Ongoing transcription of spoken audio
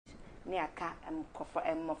ne aka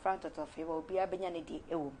front of he will be abenya ne di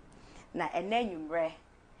ewo na enanwumre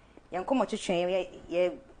yenkomo twetwen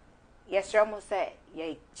ye sremo se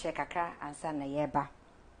ye che kakra ansa na ye ba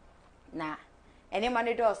na ene ma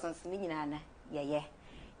ne do sons ni nyina na ye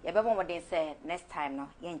bebo modern say next time no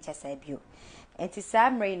ye nche sa bio enti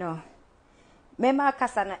samre no mema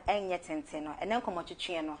kasa na enye tenten no ene nkomo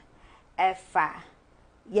twetwen no efa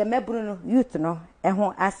ye meburu no youth no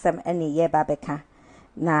ho asem ene ye ba beka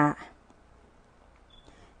na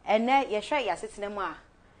ene ye hwe ya setena mu a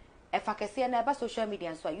efa kese na ba social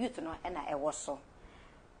media so youth no ena ewo so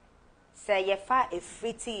say ye fa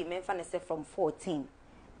efriti memfa ne say from 14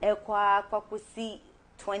 ekwa kwakusi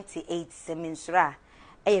 28 seminsura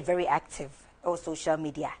very active on social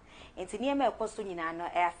media enti niema ekoso nyina no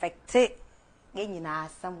affect ye nyina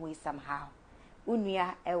some way somehow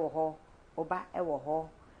unua ewo ho oba ewo ho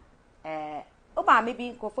oba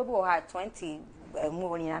maybe nkofo bi wo ha 20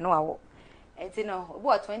 mu nyina no awo enti no obo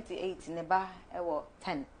 28 ne ba ewo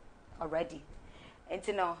 10 already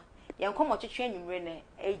enti no yenkomo twetwe nwumre ne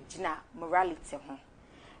ejina morality ho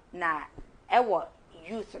na ewo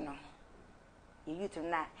youth no youth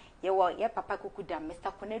na ye papa kukuda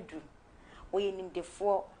Mr. Konedru oye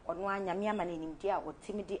nimdefo ono anyame ama na nimde a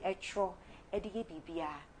otimidi etro ede ye bibia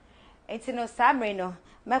enti no samre no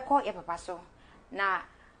meko ye papa so na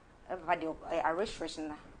everybody a restriction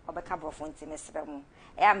na obeka brofo enti mesebe mu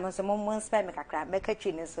am no so mo spend me kakra meka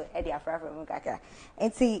twi ne so ede afrafra mu kakra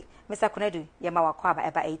enti Mr. Konedru ye ma wakwa aba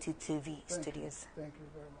eba 82TV studios. Thank you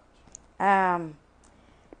very much.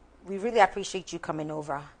 We really appreciate you coming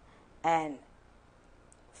over and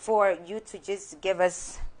for you to just give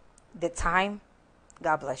us the time.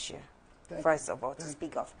 God bless you. First of all, to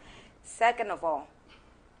speak of. Second of all,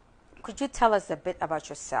 could you tell us a bit about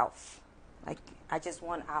yourself? Like, I just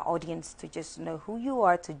want our audience to just know who you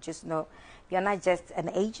are, to just know you're not just an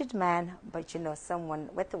aged man, but you know, someone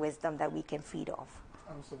with the wisdom that we can feed off.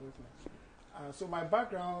 Absolutely. So my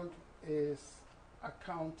background is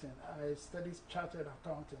accounting. I studied chartered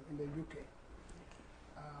accounting in the UK.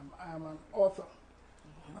 I am an author,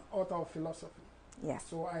 an author of philosophy. Yes.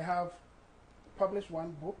 So I have published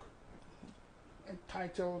one book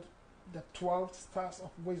entitled The 12 Stars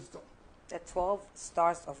of Wisdom. The 12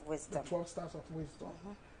 Stars of Wisdom. The 12 Stars of Wisdom.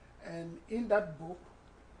 And in that book,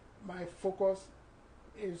 my focus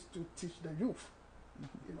is to teach the youth,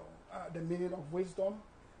 you know, the meaning of wisdom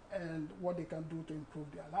and what they can do to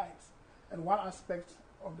improve their lives. And one aspect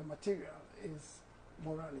of the material is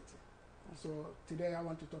morality. So today I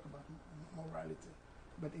want to talk about morality,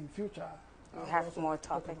 but in future we'll have more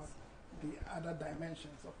topics. The other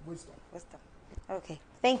dimensions of wisdom. Okay,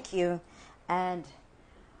 thank you. And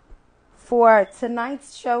for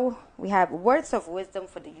tonight's show, we have words of wisdom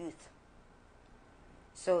for the youth.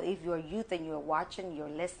 So if you're youth and you're watching, you're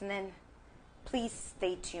listening, please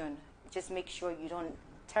stay tuned. Just make sure you don't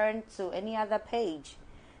turn to any other page,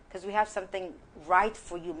 because we have something right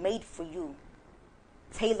for you, made for you,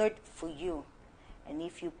 tailored for you. And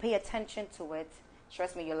if you pay attention to it,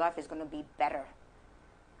 trust me, your life is going to be better.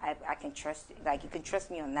 I can trust, like, you can trust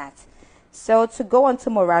me on that. So to go on to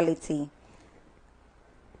morality,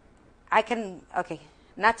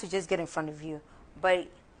 not to just get in front of you, but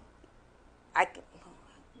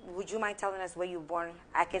would you mind telling us where you were born?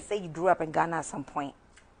 I can say you grew up in Ghana at some point.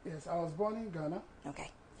 Yes, I was born in Ghana. Okay.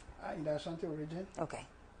 In the Ashanti region. Okay.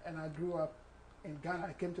 And I grew up in Ghana.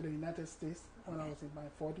 I came to the United States when I was in my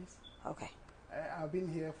 40s. Okay. I've been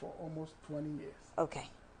here for almost 20 years. Okay.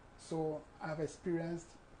 So I've experienced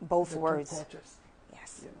both the words. Two cultures.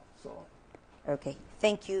 Yes. You know, so. Okay.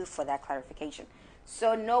 Thank you for that clarification.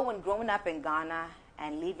 So no one growing up in Ghana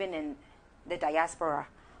and living in the diaspora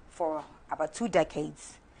for about 2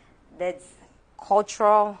 decades, there's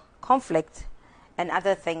cultural conflict and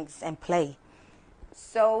other things in play.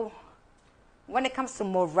 So when it comes to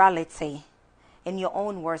morality, in your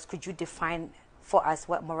own words, could you define for us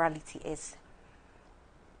what morality is?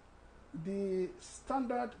 The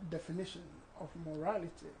standard definition of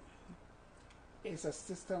morality is a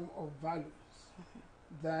system of values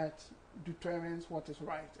that determines what is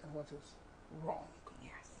right and what is wrong.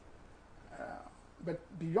 Yes. But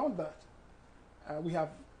beyond that, we have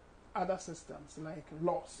other systems like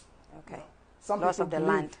laws. Okay. You know, some laws people of the believe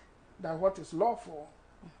land. That what is lawful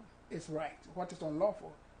is right. What is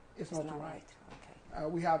unlawful is not right. Okay.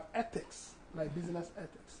 We have ethics, like business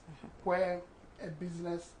ethics, where a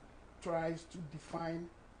business tries to define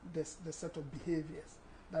the set of behaviors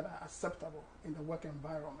that are acceptable in the work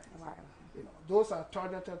environment. Right. You know, those are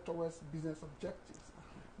targeted towards business objectives.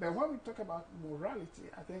 But when we talk about morality,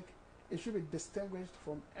 I think it should be distinguished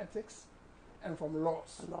from ethics and from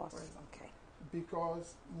laws. Laws. Okay.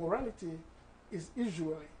 because morality is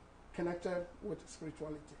usually connected with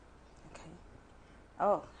spirituality. Okay.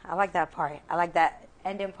 Oh, I like that part. I like that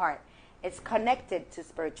ending part. It's connected to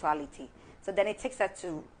spirituality. So then it takes us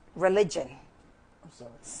to religion. I'm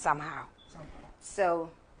sorry. Somehow. Somehow.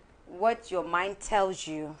 So what your mind tells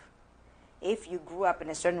you, if you grew up in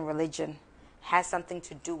a certain religion, has something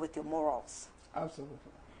to do with your morals. Absolutely.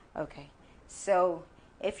 Okay. So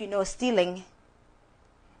if you know stealing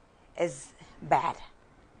is bad,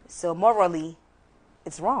 so morally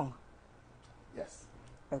it's wrong. Yes.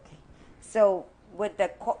 Okay. So with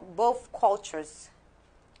both cultures,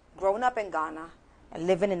 growing up in Ghana and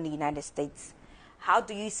living in the United States, how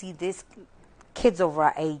do you see these kids over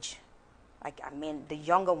our age, the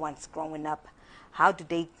younger ones growing up, how do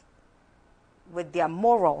they, with their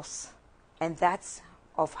morals, and that's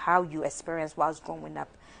of how you experience whilst growing up,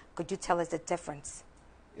 could you tell us the difference?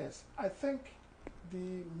 Yes. I think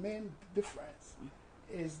the main difference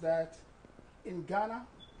is that in Ghana,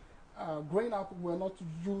 growing up, we're not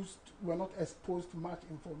exposed to much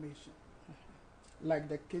information like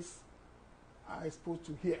the kids are exposed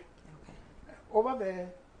to here. Okay. Over there,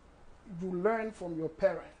 you learn from your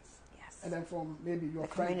parents, Yes. and then from maybe your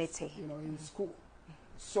The friends, community. In school.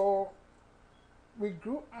 So we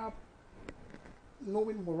grew up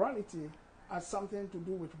knowing morality as something to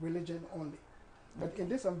do with religion only. But in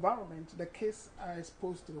this environment, the kids are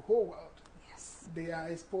exposed to the whole world. Yes. They are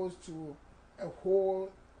exposed to a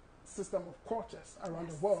whole system of cultures around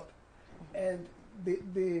the world. And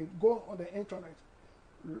they go on the internet,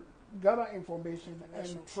 gather information,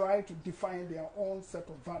 and try to define their own set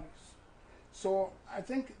of values. So I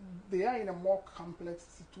think they are in a more complex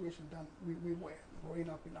situation than we were growing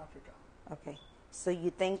up in Africa. Okay. So you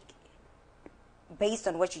think, based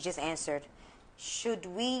on what you just answered, should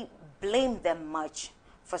we blame them much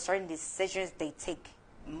for certain decisions they take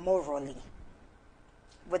morally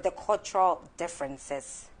with the cultural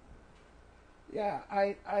differences? Yeah,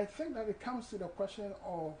 I think that it comes to the question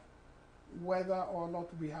of whether or not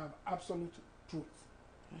we have absolute truth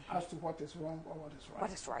as to what is wrong or what is right.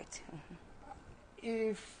 What is right?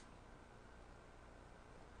 If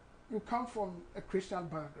you come from a Christian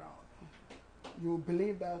background, you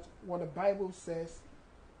believe that what the Bible says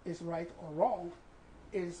is right or wrong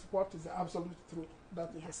is what is the absolute truth.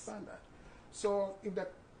 That is the standard. So if the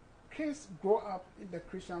kids grow up in the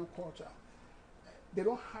Christian culture,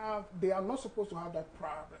 they are not supposed to have that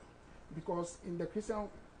problem, because in the Christian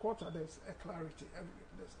culture there's a clarity.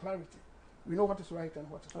 There's clarity. We know what is right and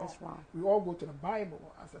what is wrong. We all go to the Bible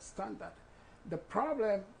as a standard. The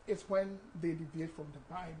problem is when they deviate from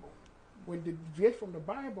the Bible. When they deviate from the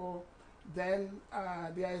Bible, then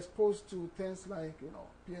they are exposed to things like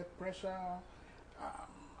peer pressure,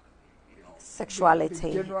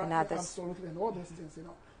 sexuality, the general, and others. Absolutely, and all these things.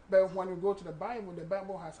 But when you go to the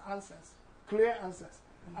Bible has answers, clear answers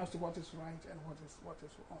as to what is right and what is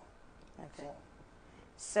wrong. Okay.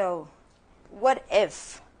 So, what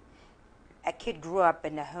if a kid grew up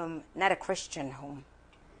in a home, not a Christian home?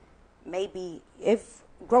 Maybe if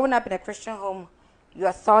growing up in a Christian home,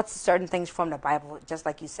 your thoughts certain things from the Bible, just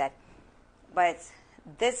like you said. But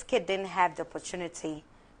this kid didn't have the opportunity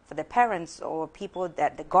for the parents or people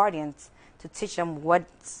the guardians to teach them what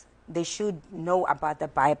they should know about the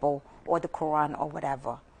Bible or the Quran or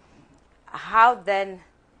whatever. How then,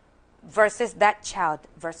 versus that child,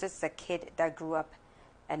 versus a kid that grew up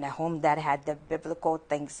in a home that had the biblical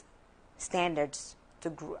things, standards to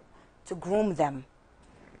groom them.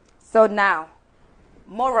 So now,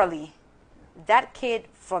 morally, that kid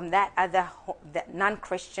from that other that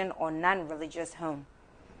non-Christian or non-religious home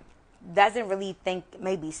doesn't really think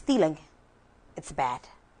maybe stealing, it's bad.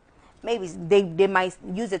 Maybe they might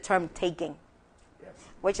use the term taking, Yes.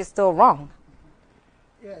 which is still wrong.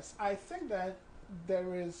 Yes, I think that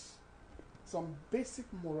there is some basic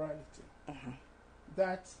morality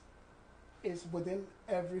that is within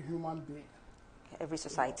every human being. Every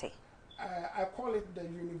society. I call it the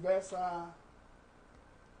universal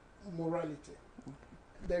morality.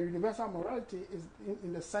 The universal morality is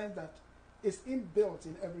in the sense that it's inbuilt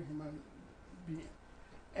in every human being,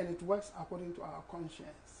 and it works according to our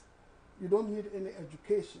conscience. You don't need any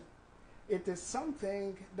education. It is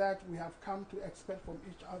something that we have come to expect from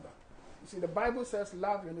each other. You see, the Bible says,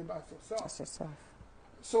 love your neighbor as yourself. As yourself.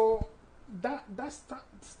 So that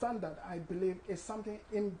standard, I believe, is something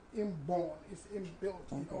inborn, is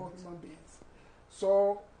inbuilt in all human beings.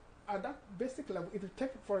 So at that basic level, if you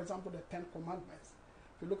take, for example, the Ten Commandments,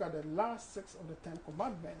 if you look at the last 6 of the Ten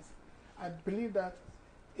Commandments, I believe that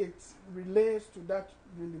it relates to that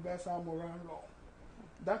universal moral law.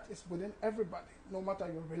 That is within everybody, no matter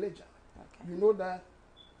your religion. Okay. You know that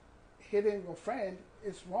hitting your friend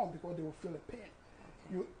is wrong because they will feel the pain.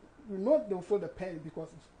 You know they will feel the pain because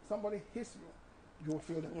if somebody hits you, you will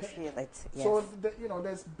feel the pain. You feel it, yes. So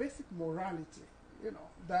there's basic morality,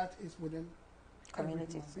 that is within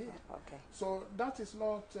communities. Okay. So that is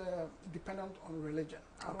not dependent on religion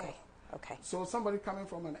at all. Okay. So somebody coming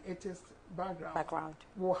from an atheist background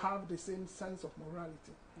will have the same sense of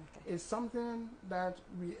morality. Okay. It's something that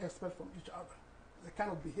we expect from each other. The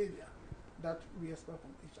kind of behavior that we expect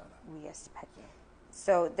from each other. We expect.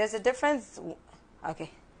 So there's a difference.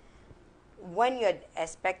 Okay. When you're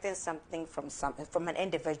expecting something from an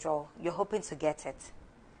individual, you're hoping to get it,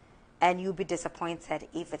 and you'll be disappointed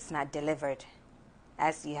if it's not delivered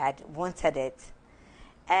as you had wanted it.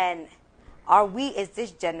 And is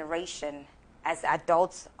this generation, as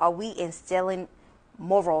adults, are we instilling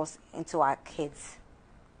morals into our kids?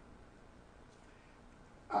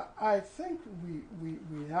 I think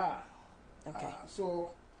we are. Okay.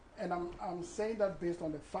 And I'm saying that based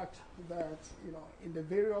on the fact that in the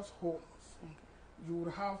various homes, you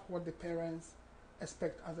would have what the parents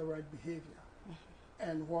expect as the right behavior,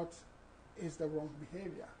 and what is the wrong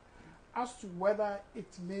behavior. As to whether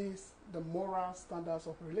it meets the moral standards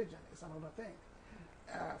of religion is another thing.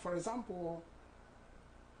 For example,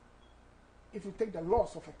 if you take the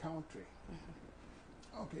laws of a country,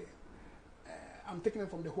 I'm taking it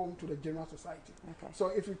from the home to the general society. Okay. So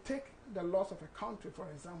if you take the laws of a country, for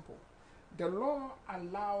example, the law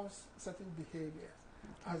allows certain behaviors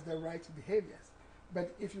as the right behaviors.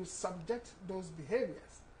 But if you subject those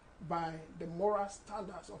behaviors by the moral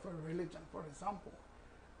standards of a religion, for example,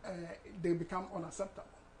 they become unacceptable.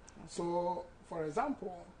 Okay. So, for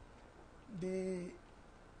example, the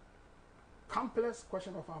complex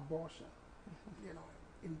question of abortion,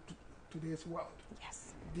 in today's world.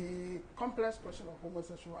 Yes. The complex question of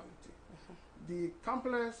homosexuality, the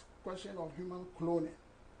complex question of human cloning,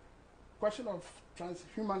 question of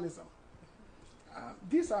transhumanism.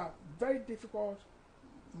 These are very difficult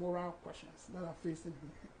moral questions that are facing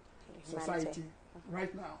society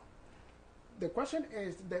right now. The question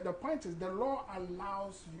is, the point is, the law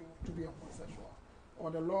allows you to be a homosexual,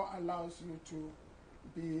 or the law allows you to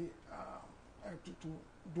be to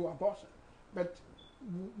do abortion. But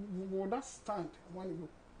will that stand when you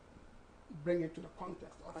bring it to the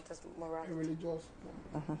context of a religious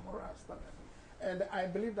moral standard? And I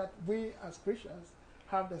believe that we as Christians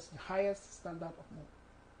have the highest standard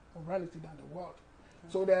of morality than the world.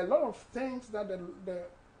 So there are a lot of things that the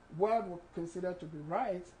world would consider to be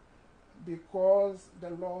right because the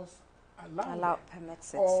laws allow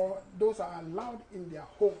permits it, or those are allowed in their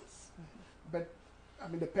homes. But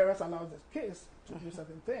the parents allow the kids to do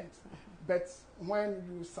certain things. But when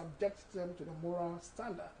you subject them to the moral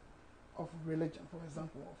standard of religion, for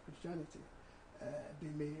example, of Christianity, they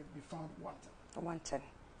may be found wanton.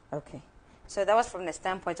 Okay. So that was from the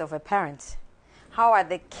standpoint of a parent. How are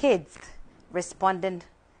the kids responding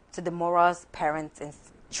to the morals parents is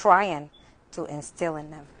trying to instill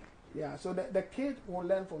in them? Yeah, so the kid will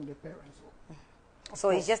learn from the parents. So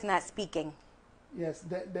he's just not speaking? Yes,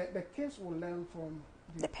 the kids will learn from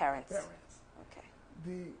the parents. Okay.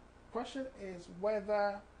 The question is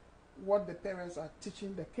whether what the parents are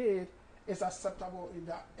teaching the kid is acceptable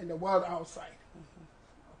in the world outside.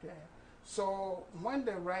 Okay. So when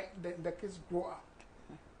the kids grow up,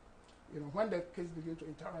 when the kids begin to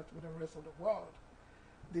interact with the rest of the world,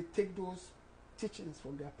 they take those teachings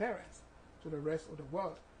from their parents to the rest of the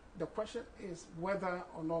world. The question is whether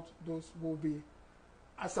or not those will be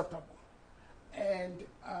acceptable. And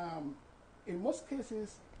in most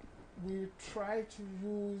cases, we try to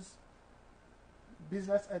use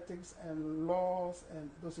business ethics and laws and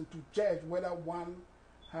those to judge whether one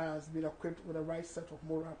has been equipped with the right set of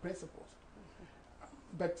moral principles.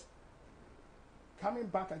 But coming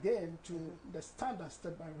back again to the standards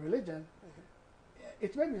set by religion,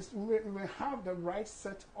 it may be we may have the right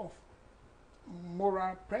set of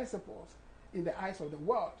moral principles in the eyes of the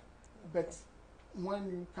world, but when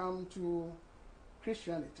you come to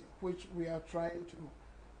Christianity, which we are trying to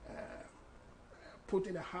put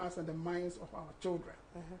in the hearts and the minds of our children,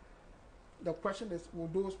 the question is, will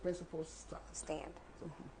those principles stand?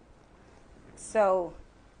 So,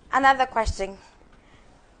 another question.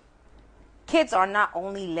 Kids are not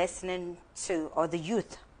only listening to, or the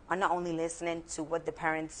youth are not only listening to what the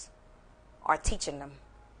parents are teaching them,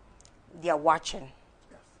 they are watching.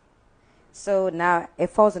 Yes. So now it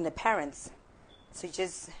falls on the parents to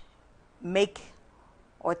just make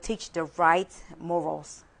or teach the right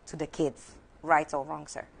morals to the kids. Right or wrong,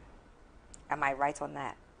 sir? Am I right on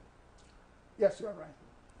that? Yes, you are right.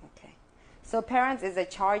 Okay. So parents is a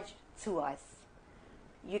charge to us.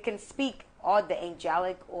 You can speak all the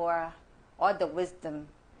angelic or all the wisdom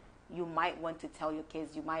you might want to tell your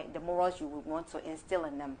kids, the morals you would want to instill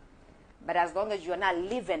in them. But as long as you're not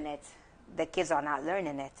living it, the kids are not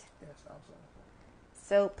learning it. Yes, absolutely.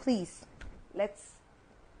 So please, let's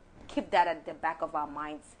keep that at the back of our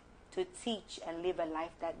minds to teach and live a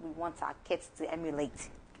life that we want our kids to emulate.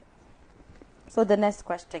 So the next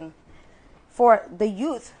question. For the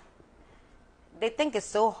youth, they think it's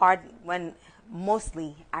so hard when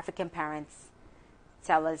mostly African parents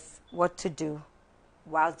tell us what to do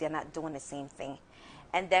whilst they're not doing the same thing.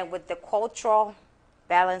 And then with the cultural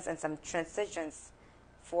balance and some transitions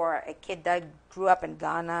for a kid that grew up in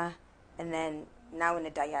Ghana and then now in the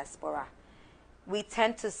diaspora, we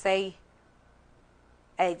tend to say,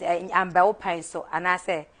 I'm Belpine, so, and I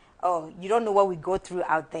say, oh, you don't know what we go through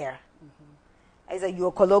out there. I say,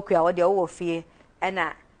 you're colloquial, or the fear, and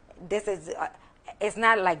this is, it's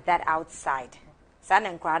not like that outside. San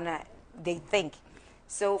and Kwana, they think.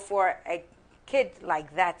 So for a kid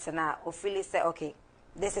like that, and I Ophelia say, okay,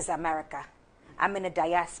 this is America. I'm in a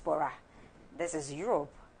diaspora. This is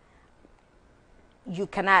Europe. You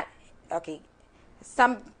cannot, okay.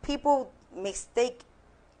 Some people mistake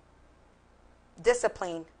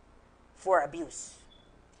discipline for abuse.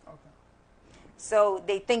 Okay. So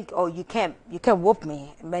they think, oh, you can't whoop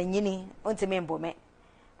me.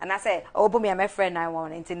 And I said, oh, but me and my friend I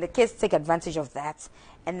want it. And the kids take advantage of that.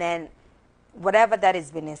 And then whatever that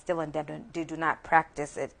has been instilled in them, they do not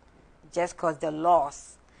practice it just because they're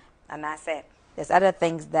lost. And I said, there's other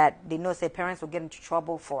things that they know say parents will get into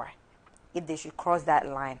trouble for if they should cross that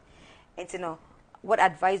line. And to know, what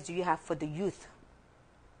advice do you have for the youth?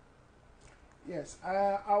 Yes,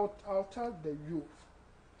 I'll tell the youth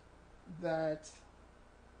that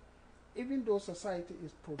even though society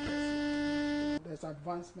is progressing, there's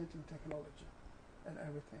advancement in technology and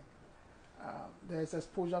everything. There's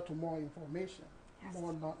exposure to more information, yes,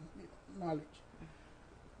 more knowledge.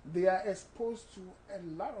 They are exposed to a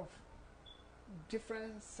lot of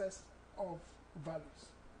different sets of values.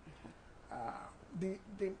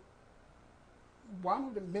 One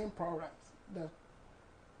of the main problems that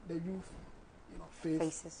the youth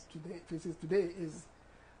faces today is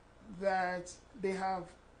that they have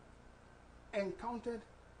encountered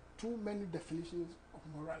too many definitions of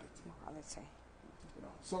morality.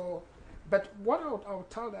 So, but what I'll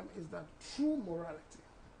tell them is that true morality,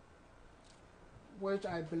 which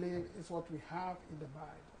I believe is what we have in the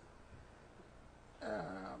Bible,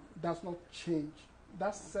 does not change.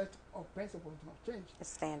 That set of principles does not change. The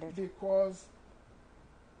standard. Because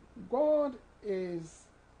God is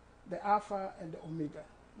the Alpha and the Omega,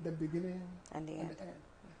 the beginning and the end.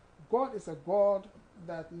 God is a God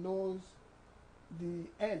that knows the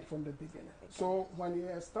end from the beginning. So when he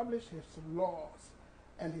established his laws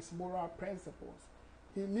and his moral principles,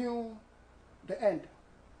 he knew the end,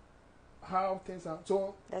 how things are.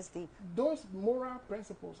 So that's deep. Those moral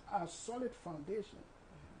principles are solid foundation,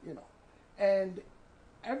 and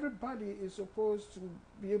everybody is supposed to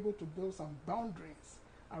be able to build some boundaries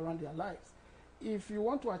around their lives. If you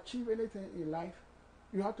want to achieve anything in life,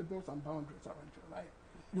 you have to build some boundaries around your life.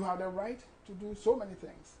 You have the right to do so many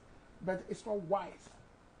things, but it's not wise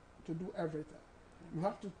to do everything. You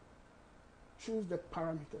have to choose the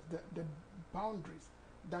parameters, the boundaries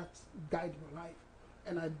that guide your life.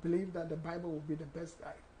 And I believe that the Bible will be the best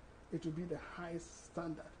guide. It will be the highest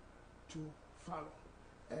standard to follow.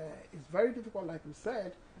 It's very difficult, like we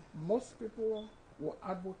said. Most people will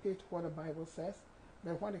advocate what the Bible says,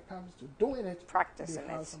 but when it comes to doing it, practicing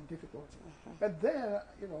they have some difficulty. But then,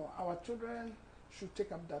 our children should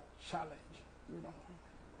take up that challenge,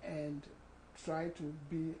 and try to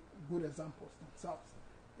be good examples themselves,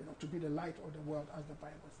 to be the light of the world, as the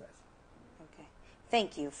Bible says. Okay,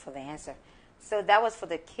 thank you for the answer. So that was for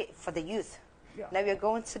the youth. Yeah. Now we're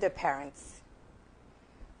going to the parents.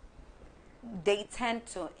 They tend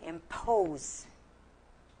to impose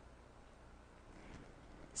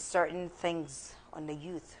certain things on the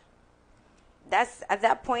youth. That's at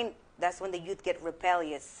that point. That's when the youth get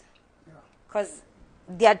rebellious, because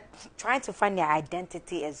they are trying to find their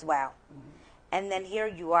identity as well. Mm-hmm. And then here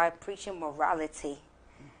you are preaching morality,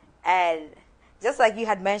 and just like you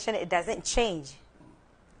had mentioned, it doesn't change.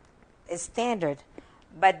 It's standard,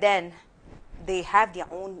 but then they have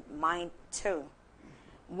their own mind too.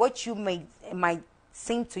 What you might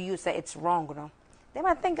seem to you say it's wrong, they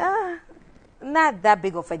might think, not that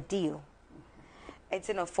big of a deal. It's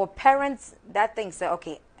for parents that thing say,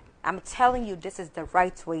 okay, I'm telling you this is the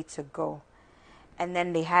right way to go, and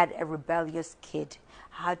then they had a rebellious kid.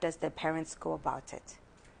 How does the parents go about it?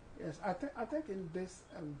 Yes, I think in this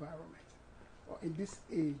environment or in this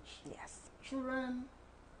age, yes, children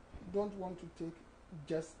don't want to take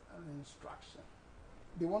just an instruction.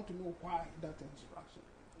 They want to know why that instruction.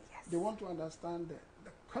 Yes. They want to understand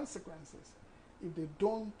the consequences if they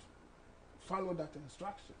don't follow that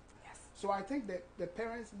instruction. Yes. So I think that the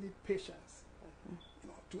parents need patience,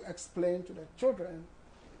 to explain to the children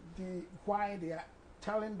why they are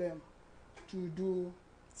telling them to do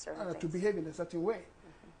to behave in a certain way,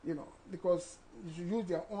 because you use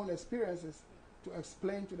their own experiences to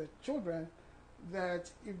explain to the children that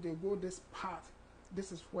if they go this path,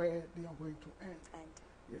 this is where they are going to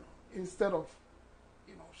end. Instead of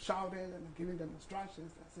shouting and giving them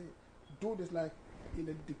instructions and say, do this like in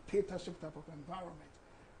a dictatorship type of environment.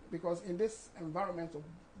 Because in this environment of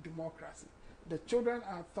democracy, the children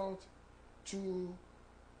are taught to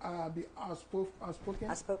be outspoken,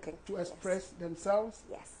 to express themselves.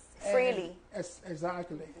 Yes, freely.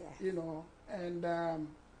 Exactly. Yes. And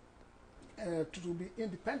to be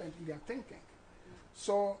independent in their thinking.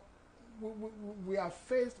 So we are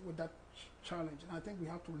faced with that challenge, and I think we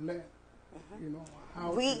have to learn.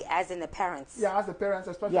 How as in the parents. Yeah, as the parents,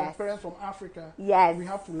 especially the parents from Africa. Yes. We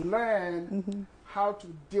have to learn how to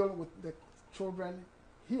deal with the children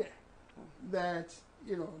here. That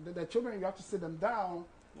the children, you have to sit them down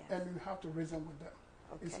and you have to reason with them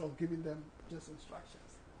instead of giving them just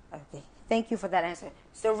instructions. Okay, thank you for that answer.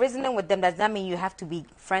 So reasoning with them, does that mean you have to be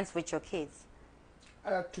friends with your kids?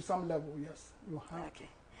 To some level, yes, you have to.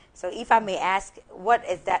 So if I may ask, what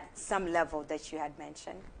is that some level that you had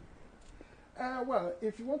mentioned? Well,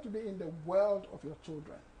 if you want to be in the world of your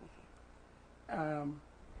children,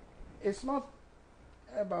 it's not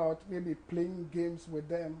about maybe playing games with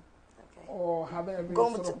them or having every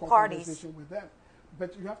sort of conversation with them,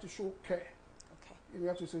 but you have to show care. You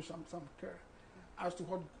have to show some care as to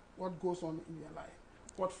what goes on in their life.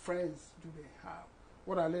 What friends do they have?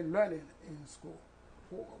 What are they learning in school?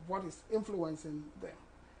 What is influencing them?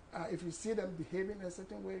 If you see them behaving a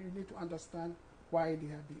certain way, you need to understand why they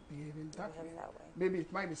have been behaving that way. Maybe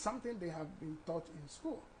it might be something they have been taught in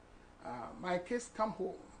school. My kids come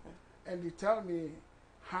home and they tell me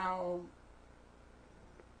how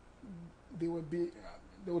they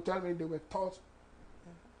will tell me they were taught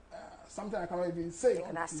something I cannot even say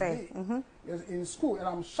on TV. Yes, in school, and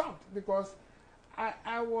I'm shocked because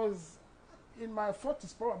I was in my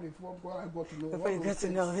 40s probably before I got to know. Before you got to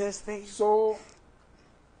know his thing. So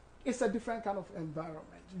it's a different kind of environment.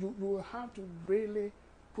 You will have to really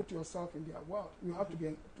put yourself in their world. You have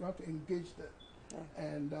to engage them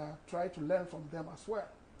and try to learn from them as well.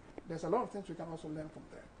 There's a lot of things we can also learn from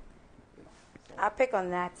them. So. I'll pick on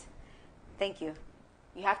that. Thank you.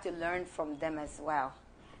 You have to learn from them as well.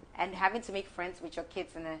 And having to make friends with your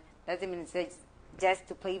kids doesn't mean it's just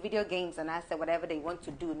to play video games and I say whatever they want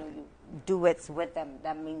to do. You do it with them.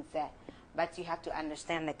 That means that. But you have to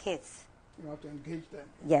understand the kids. You have to engage them.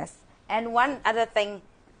 Yes. And one other thing,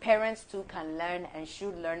 parents too can learn and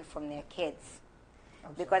should learn from their kids.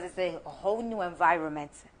 Absolutely. Because it's a whole new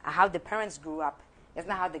environment. How the parents grew up. It's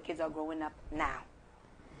not how the kids are growing up now.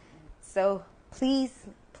 So please,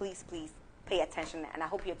 please, please pay attention. And I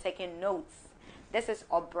hope you're taking notes. This is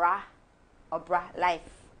Obra Life.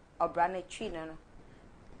 Obra Netrino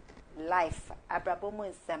Life.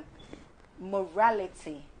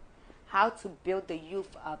 Morality. How to build the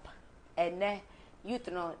youth up. And youth,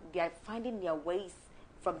 they are finding their ways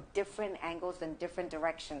from different angles and different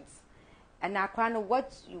directions. And now,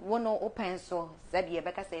 what you want to open so said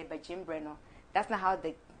Rebecca say that's not how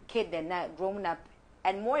the kid they're not growing up.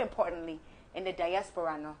 And more importantly, in the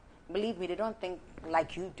diaspora, believe me, they don't think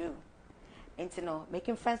like you do. And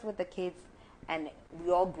making friends with the kids, and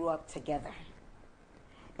we all grew up together.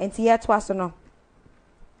 And to yet was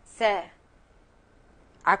say,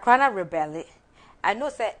 Akrana rebel. I know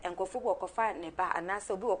say enkofu wo kofa ne ba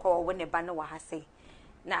anase obi wo ko wo ne ba no wa ha say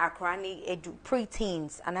na akrani edu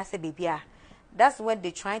pre-teens anase bibia. That's when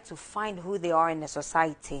they're trying to find who they are in the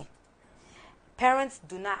society. Parents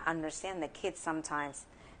do not understand the kids sometimes.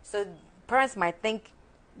 So parents might think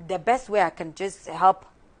the best way I can just help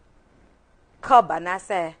cub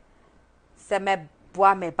anase se me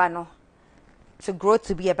boa me ba no to grow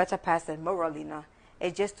to be a better person morally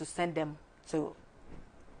is just to send them to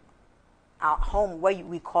our home, what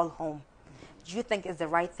we call home. Do you think is the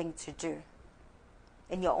right thing to do,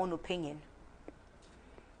 in your own opinion?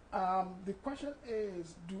 The question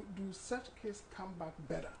is, do such kids come back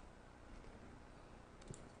better?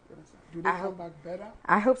 Do they come back better?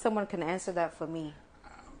 I hope someone can answer that for me.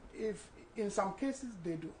 If in some cases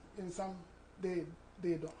they do, in some they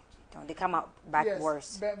don't. Don't they come out back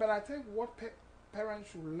worse? But I think what parents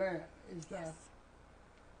should learn is that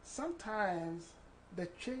sometimes the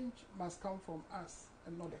change must come from us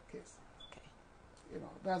and not the kids. Okay.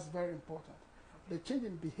 That's very important. the change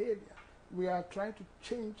in behavior, we are trying to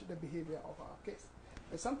change the behavior of our kids.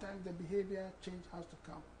 And sometimes the behavior change has to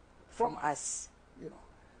come from us. You know,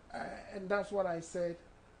 and that's what I said,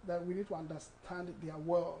 that we need to understand their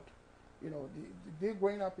world. You know, they're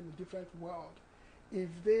growing up in a different world. If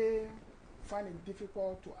they find it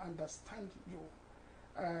difficult to understand you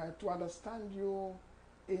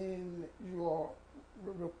in your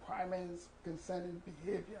requirements concerning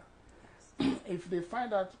behavior, if they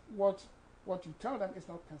find out what you tell them is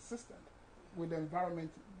not consistent with the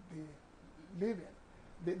environment they live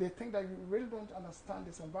in, they think that you really don't understand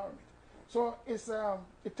this environment. So it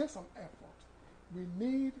takes some effort. We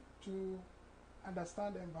need to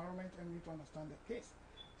understand the environment and we need to understand the case.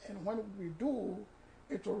 And when we do,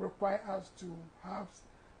 it will require us to have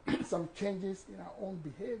some changes in our own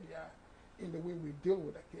behavior in the way we deal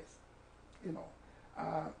with the case. You know,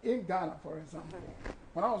 in Ghana, for example,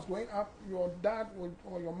 when I was growing up, your dad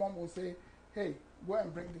or your mom would say, hey, go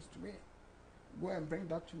and bring this to me. Go and bring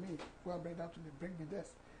that to me. Go and bring that to me. Bring me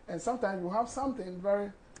this. And sometimes you have something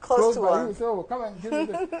very close to by you. Say, oh, come and give me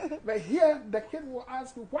this. But here, the kid will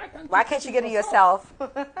ask you, why can't you get it yourself?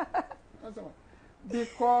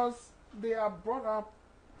 Because they are brought up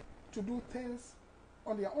to do things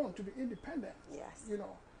on their own, to be independent. Yes. You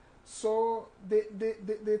know. So they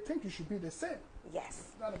think you should be the same. Yes.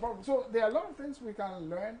 Not a problem. So there are a lot of things we can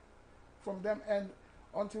learn from them, and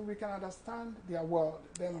until we can understand their world,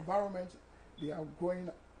 the environment they are growing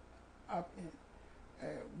up in,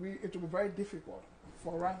 it will be very difficult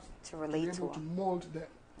for us to relate to be able to mold them.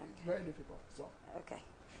 Okay. It's very difficult. So. Okay.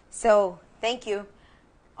 So thank you.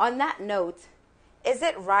 On that note, is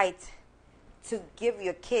it right to give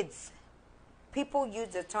your kids? People use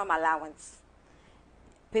the term allowance.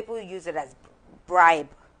 People use it as bribe.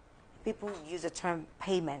 People use the term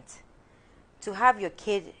payment. To have your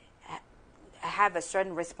kid have a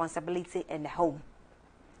certain responsibility in the home,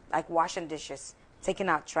 like washing dishes, taking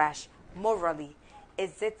out trash, morally,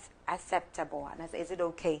 is it acceptable? And is it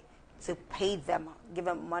okay to pay them, give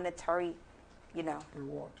them monetary,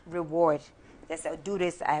 reward? They say, do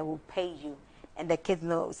this, I will pay you. And the kids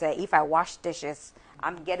know, say, if I wash dishes,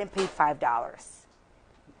 I'm getting paid $5.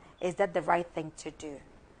 Is that the right thing to do?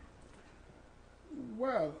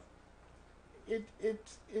 Well, it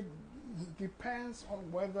depends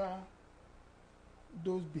on whether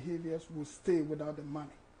those behaviors will stay without the money.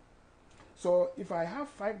 So if I have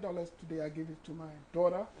 $5 today, I give it to my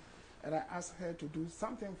daughter, and I ask her to do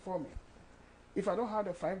something for me. If I don't have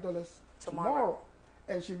the $5 tomorrow,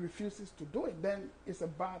 and she refuses to do it, then it's a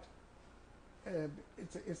bad.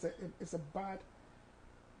 It's a bad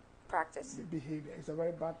practice. Behavior. It's a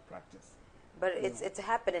very bad practice. But it's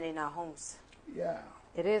happening in our homes. Yeah.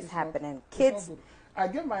 It is happening. Kids. I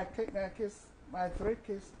give my three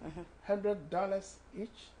kids $100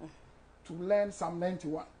 each to learn Psalm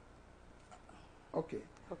 91. Okay.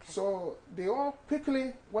 So they all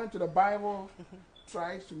quickly went to the Bible,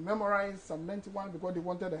 tried to memorize Psalm 91 because they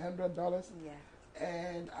wanted $100. Yeah.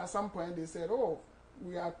 And at some point they said, "Oh,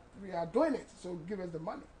 we are doing it, so give us the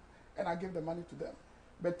money," and I give the money to them.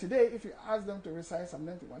 But today, if you ask them to recite Psalm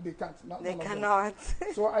 91, they can't. They cannot.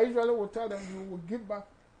 So I usually will tell them, "You will give back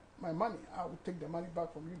my money. I will take the money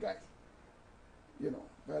back from you guys."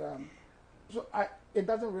 But it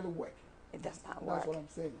doesn't really work. It does not work. That's what I'm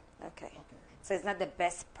saying. Okay. So it's not the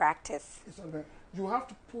best practice. It's not the, you have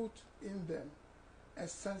to put in them a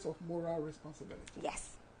sense of moral responsibility.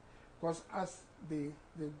 Yes. Because as they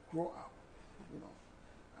grow up,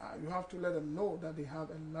 you have to let them know that they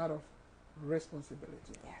have a lot of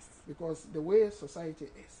responsibility. Yes. Because the way society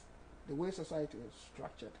is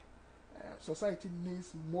structured, society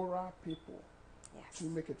needs moral people to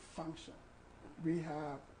make it function. We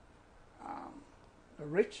have the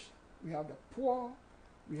rich, we have the poor,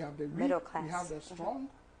 we have the weak, middle class, we have the strong,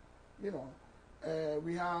 we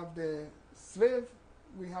have the slave,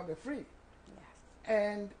 we have the free. Yes.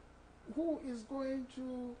 And who is going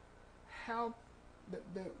to help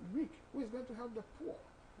the weak? Who is going to help the poor?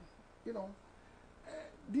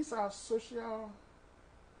 These are social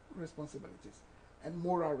responsibilities and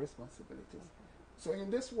moral responsibilities. So in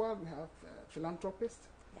this world, we have philanthropists,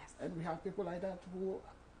 and we have people like that who,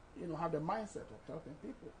 have the mindset of helping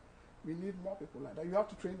people. We need more people like that. You have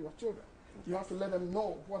to train your children. You have to let them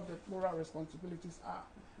know what the moral responsibilities are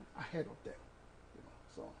ahead of them.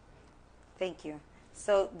 So. Thank you.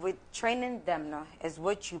 So with training them now is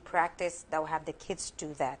what you practice that will have the kids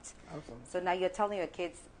do that. Absolutely. So now you're telling your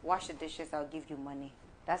kids, wash the dishes, I'll give you money.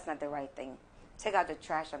 That's not the right thing. Take out the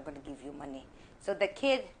trash, I'm going to give you money. So the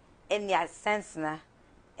kid, in their sense,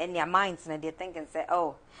 in their minds, they think and say,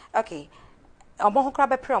 oh, okay,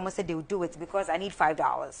 almost say they will do it because I need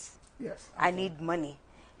 $5. Yes. I need money.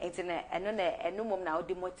 It's I know mom now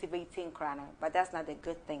demotivating crana, but that's not a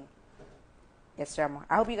good thing. Yes, sir.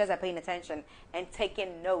 I hope you guys are paying attention and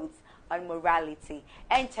taking notes on morality.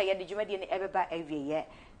 And tell you, did you make any ever by every year?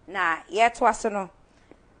 Nah, yet was no.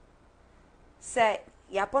 Say,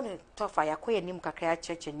 yapon tougher, ya koye nim kakra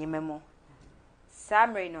church and nimemo.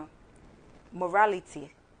 Samreno,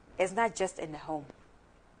 morality is not just in the home.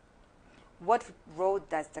 What role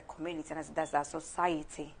does the community and does our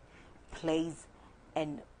society plays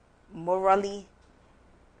in moral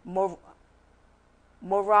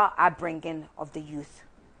upbringing of the youth?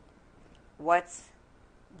 What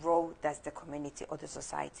role does the community or the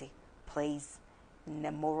society plays in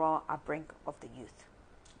the moral upbringing of the youth?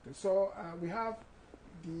 Okay, so we have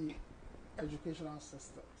the educational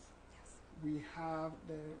systems. Yes. We have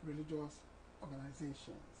the religious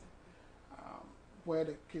organizations where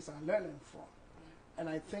the kids are learning from. And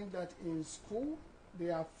I think that in school,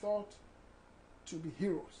 they are thought to be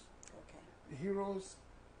heroes. Okay. Heroes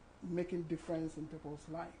making difference in people's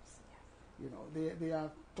lives. Yes. You know, they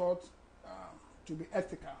are taught to be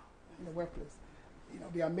ethical in the workplace. You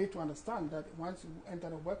know, they are made to understand that once you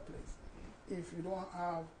enter the workplace, if you don't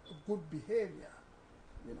have good behavior,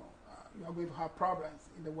 you know, you are going to have problems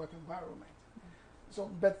in the work environment. So,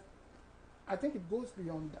 but I think it goes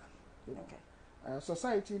beyond that. You know. Okay.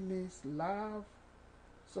 Society needs love.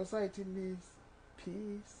 Society needs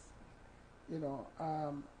peace. You know,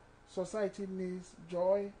 society needs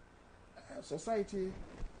joy. Society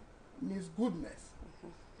needs goodness.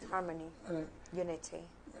 Harmony, unity.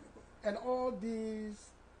 And all these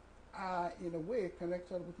are, in a way,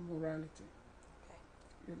 connected with morality. Okay.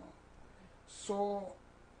 You know. So,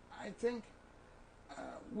 I think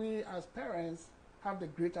we as parents have the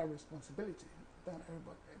greater responsibility than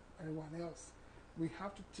everyone else. We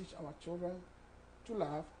have to teach our children to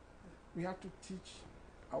love. We have to teach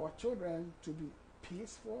our children to be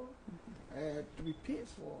peaceful, and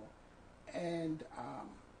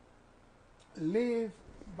live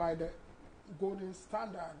by the golden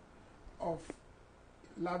standard of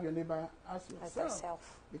love your neighbor as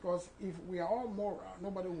yourself. Because if we are all moral,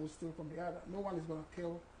 nobody will steal from the other. No one is going to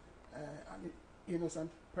kill an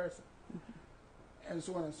innocent person, and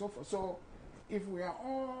so on and so forth. So, if we are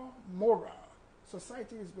all moral,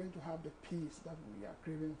 society is going to have the peace that we are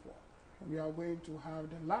craving for. We are going to have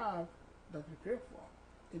the love that we crave for,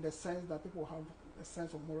 in the sense that people have a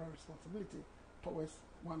sense of moral responsibility towards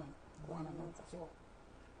one another. So,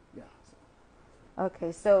 yeah. So.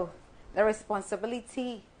 Okay, so the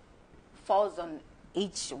responsibility falls on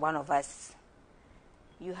each one of us.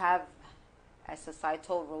 You have a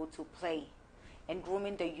societal role to play in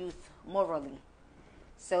grooming the youth morally.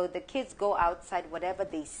 So the kids go outside, whatever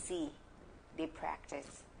they see, they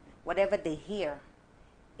practice. Whatever they hear,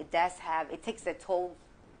 it takes a toll,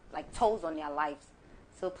 like tolls on their lives.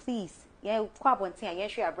 So please, and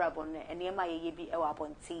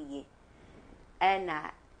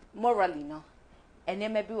morally, no, and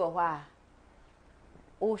then maybe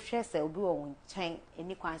share say obi wo nchen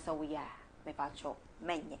eni kwan say we ya me pa cho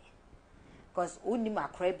menye because uni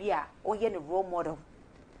makra bia o ye ne role model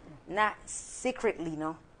na secretly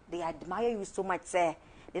no they admire you so much say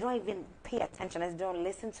they don't even pay attention as they don't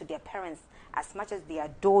listen to their parents as much as they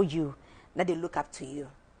adore you, that they look up to you.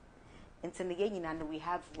 And we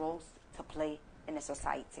have roles to play in a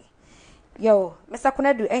society. Yo, Mr.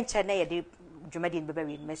 Kunadu,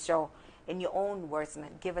 in your own words,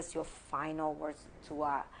 man, give us your final words to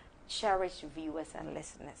our cherished viewers and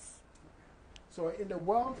listeners. So in the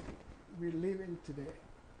world we live in today,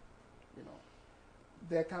 you know,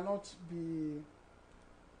 there cannot be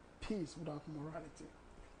peace without morality.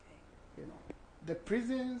 Okay. You know, the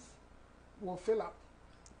prisons will fill up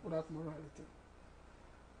without morality.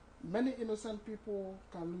 Many innocent people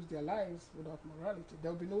can lose their lives without morality.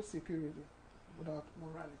 There will be no security without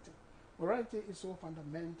morality. Morality is so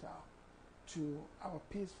fundamental to our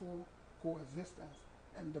peaceful coexistence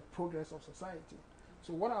and the progress of society.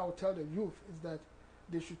 So what I will tell the youth is that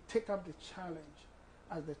they should take up the challenge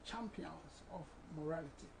as the champions of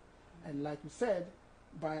morality. And like you said,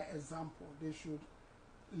 by example. They should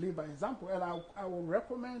live by example. And I will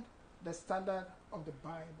recommend the standard of the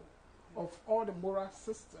Bible. Of all the moral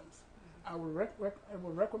systems, I will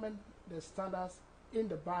recommend the standards in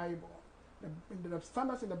the Bible. The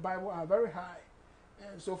standards in the Bible are very high.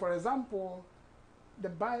 And so, for example, the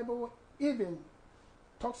Bible even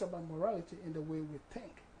talks about morality in the way we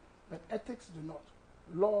think, but ethics do not.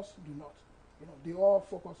 Laws do not. You know, they all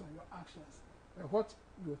focus on your actions. But what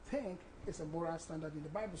you think is a moral standard in the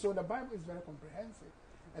Bible. So the Bible is very comprehensive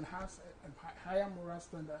and has a higher moral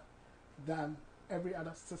standard than every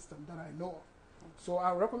other system that I know of. So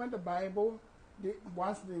I recommend the Bible.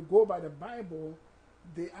 Once they go by the Bible,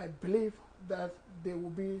 I believe that they will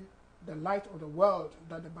be the light of the world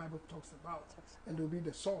that the Bible talks about, and they will be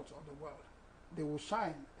the salt of the world. They will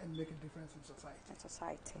shine and make a difference in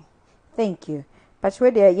society. Thank you. But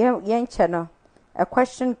with the channel, a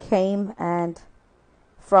question came and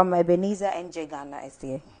from Ebenezer and Jagana is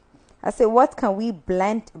there. I said, what can we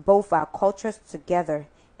blend both our cultures together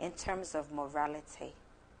in terms of morality?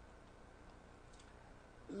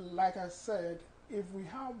 Like I said, if we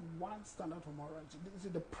have one standard for morality,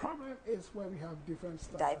 the problem is when we have different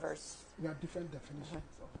standards. Diverse. We have different definitions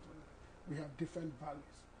of it. We have different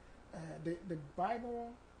values. The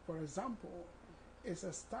Bible, for example, is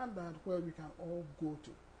a standard where we can all go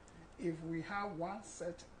to. If we have one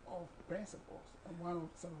set of principles and one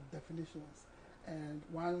set of definitions and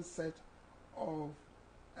one set of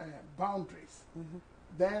boundaries,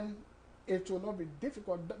 then it will not be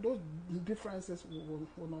difficult. Those differences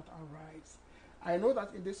will not arise. I know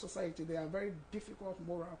that in this society there are very difficult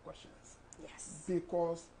moral questions. Yes.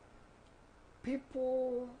 Because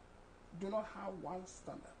people do not have one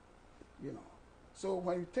standard, So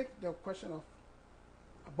when you take the question of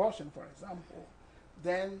abortion, for example,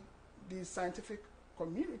 then the scientific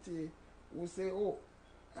community will say,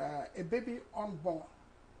 a baby unborn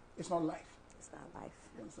is not life. It's not life.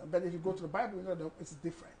 You understand? But if you go to the Bible, you know that it's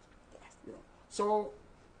different. Yes. So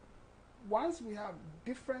once we have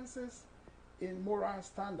differences in moral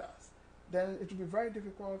standards, then it will be very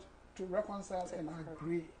difficult to reconcile and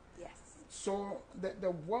agree. Yes. So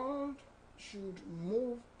the world should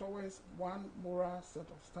move towards one moral set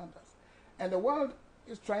of standards. And the world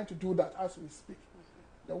is trying to do that as we speak.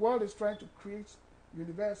 The world is trying to create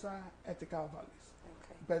universal ethical values.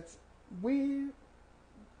 Okay. But we,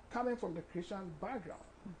 coming from the Christian background,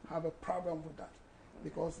 have a problem with that.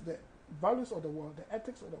 Because the values of the world, the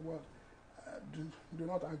ethics of the world, do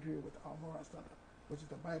not agree with our moral standard, which is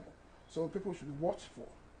the Bible. So people should be watchful.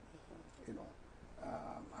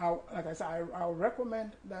 Like I said, I'll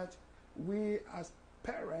recommend that we as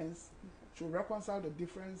parents should reconcile the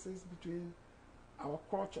differences between our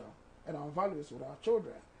culture and our values with our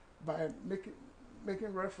children by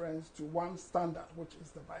making reference to one standard, which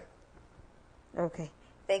is the Bible. Okay.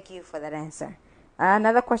 Thank you for that answer.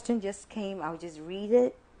 Another question just came. I'll just read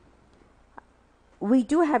it. We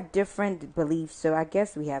do have different beliefs, so I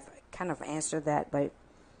guess we have kind of answered that, but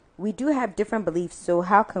we do have different beliefs, so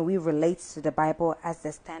how can we relate to the Bible as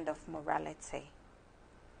the standard of morality?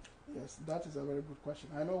 Yes, that is a very good question.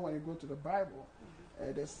 I know when you go to the Bible,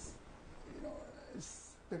 there's,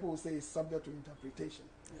 people will say it's subject to interpretation.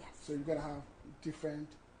 Yes. So you're going to have different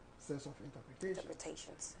sets of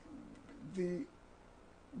interpretations. The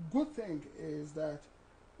good thing is that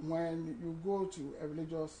when you go to a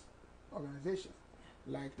religious organization,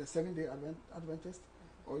 like the Seventh-day Adventist,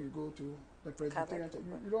 or you go to the Presbyterian,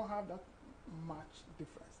 you don't have that much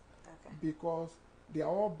difference. Okay. Because they are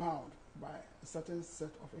all bound by a certain set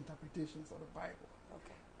of interpretations of the Bible.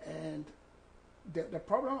 Okay. And the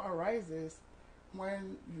problem arises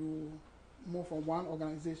when you move from one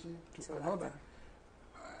organization to another.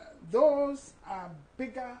 Those are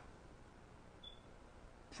bigger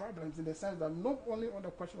problems in the sense that not only on the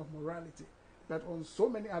question of morality, but on so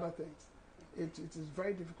many other things. It is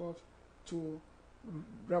very difficult to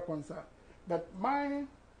reconcile. But my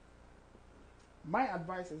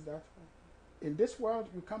advice is that in this world,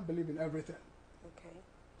 you can't believe in everything. Okay.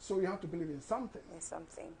 So you have to believe in something.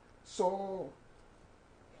 So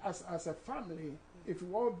as a family, if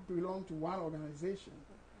we all belong to one organization,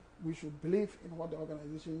 we should believe in what the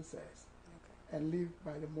organization says and live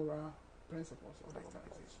by the moral principles of the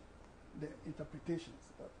organization, the interpretations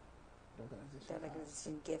that the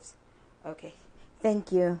organization gives. Okay.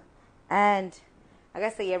 Thank you. And I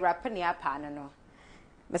guess you're wrapping up, no.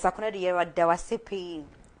 Mr. Akuna, you're dawasipi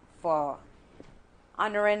for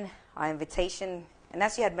honoring our invitation. And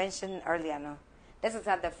as you had mentioned earlier, no, this is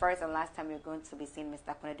not the first and last time you're going to be seeing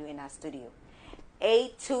Mr. Akuna in our studio.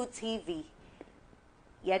 A2 TV,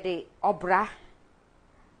 the Obra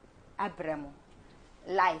Abramo,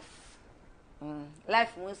 life.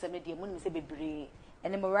 Life won't send me the moon, say be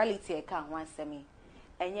and the morality I can't want semi.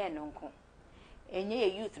 And ye no con. And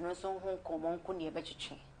ye youth no so home come on con ye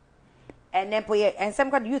betchy. And then boy, and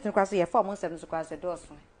some kind of youth across here 4 months across the doors.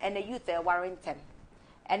 And the youth are warranted.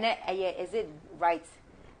 And then is it right?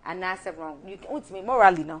 And that's wrong. You can me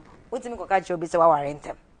morally no. What's me go catch you be so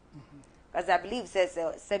warranted. Because I believe says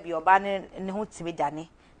Sebi Obana and who Timmy Danny,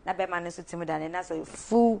 not by man so Timmy Danny, that's a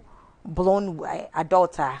full blown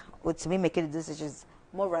adult with me making decisions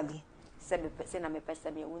morally. Sebi person me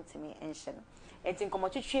person me won't me ancient. And think come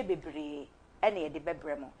to tree bebre ene de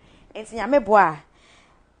bebre mo enti nyame boa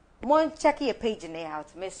mon check your page out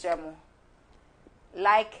Mr. Mo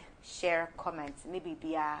like share comment maybe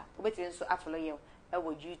bia obetun so follow you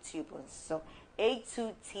YouTube so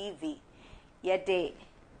A2 TV yede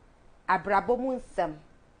abrabo mu nsam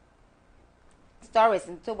stories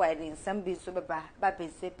into why the nsam bi so beba ba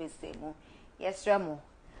pese mu yesra mo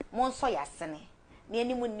mon so yasene na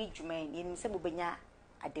enimu ni dwuma ni enim se bobenya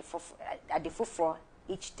adefofro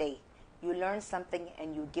each day you learn something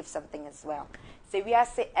and you give something as well so we are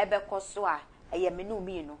say ebeko so a eyemenu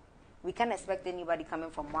mi no we can't expect anybody coming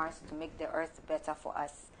from Mars to make the earth better for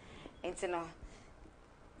us enti no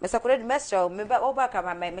Mr. Koredu Mesro, me ba oba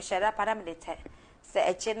kama me share para me de se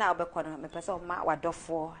eche na obekọ no me pese ma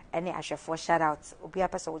wadofo ene ahwefo shout out obi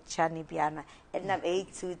apese wo channel bia na enam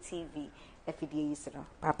A2 TV efidie yisro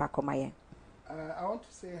papa komaye. I want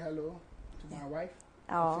to say hello to my wife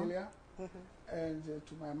Ophelia and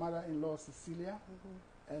to my mother-in-law Cecilia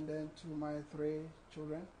and then to my 3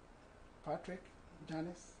 children Patrick,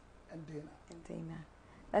 Janice and Dana.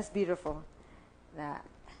 That's beautiful.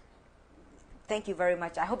 Thank you very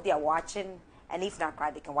much. I hope they are watching, and if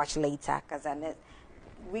not, they can watch later because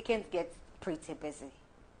weekends get pretty busy,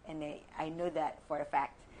 and I know that for a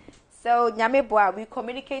fact. So, Nyameboa, we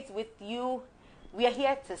communicate with you. We are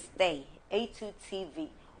here to stay. A2 TV,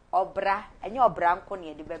 Obra, and your Branco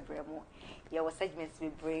near the Bebremo. Your segments be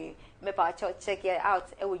brave. Maybe check it out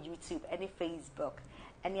on YouTube, any Facebook,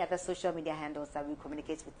 any other social media handles that we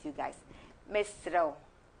communicate with you guys. Mestro,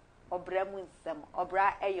 Obra Munsam,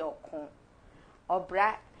 Obra Eyokon.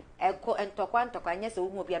 Obra eko entokwa nya se wo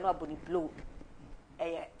mu bia no aboni blow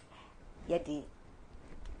yedi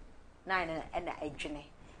nine na adwene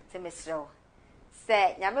se mesrew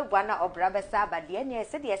se nyame bua na obra besa abade ene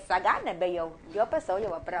se de saga na beyo de opesa wo ye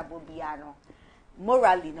obra bo bia no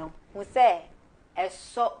morally no hu se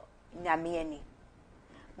eso nyame ani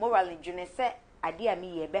morally dwene se ade a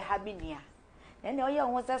mi ye be ha binia ene oye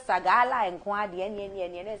hu se saga ala enko ade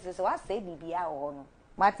ene se wa se bibia ho no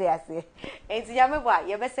Mate ase. Enti nyame boa,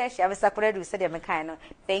 ye be say share Mr. Koredu said me kind no.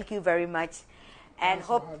 Thank you very much. And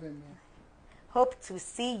hope to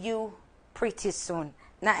see you pretty soon.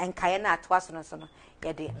 Na enkaye na atwaso no so no.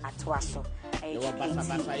 Ye de atwaso.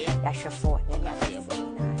 Ya hwefo.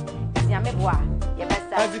 Nyame boa, ye be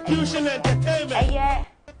say execution entertainment. Eye.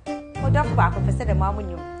 Odafo ba ko pese de mo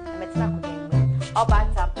amunyum. Ametina ko dem. Oba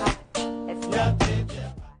tampa. Efia.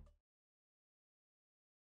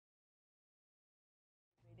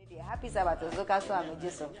 Happy Sabbath, so caso I'm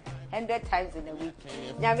just 100 times in a week.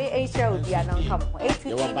 Nyame Asia will be an come.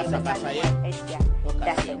 80 Asia.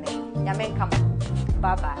 That's it. Nyame come.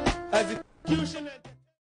 Bye bye.